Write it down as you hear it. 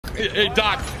Hey,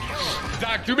 Doc.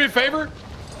 Doc, do me a favor.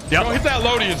 Yep. Go hit that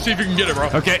loadie and see if you can get it, bro.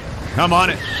 Okay, I'm on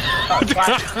it. Fucking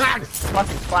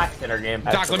Clax in our game.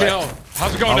 Doc, let me know.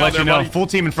 How's it going I'll down let there, you know. buddy? Full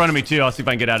team in front of me, too. I'll see if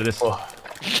I can get out of this.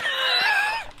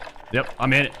 Yep,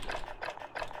 I'm in it.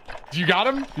 You got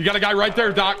him? You got a guy right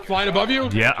there, Doc, flying above you?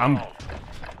 Yeah,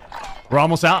 we're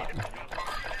almost out.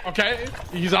 Okay,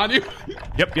 he's on you.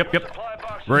 Yep.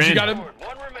 We're in. You got him?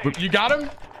 You got him?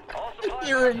 I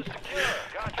hear him.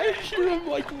 I hear him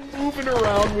like moving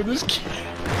around with his key.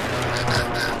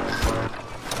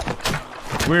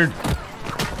 Weird.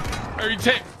 Are you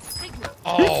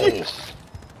Oh,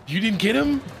 you didn't get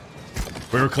him?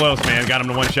 We were close, man. Got him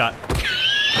to one shot.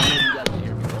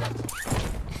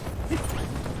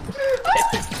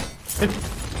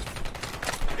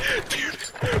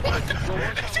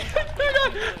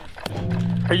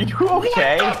 Are you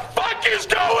okay? What the fuck is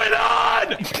going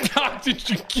on? Doc, did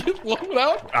you get blown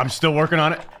out? I'm still working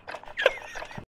on it.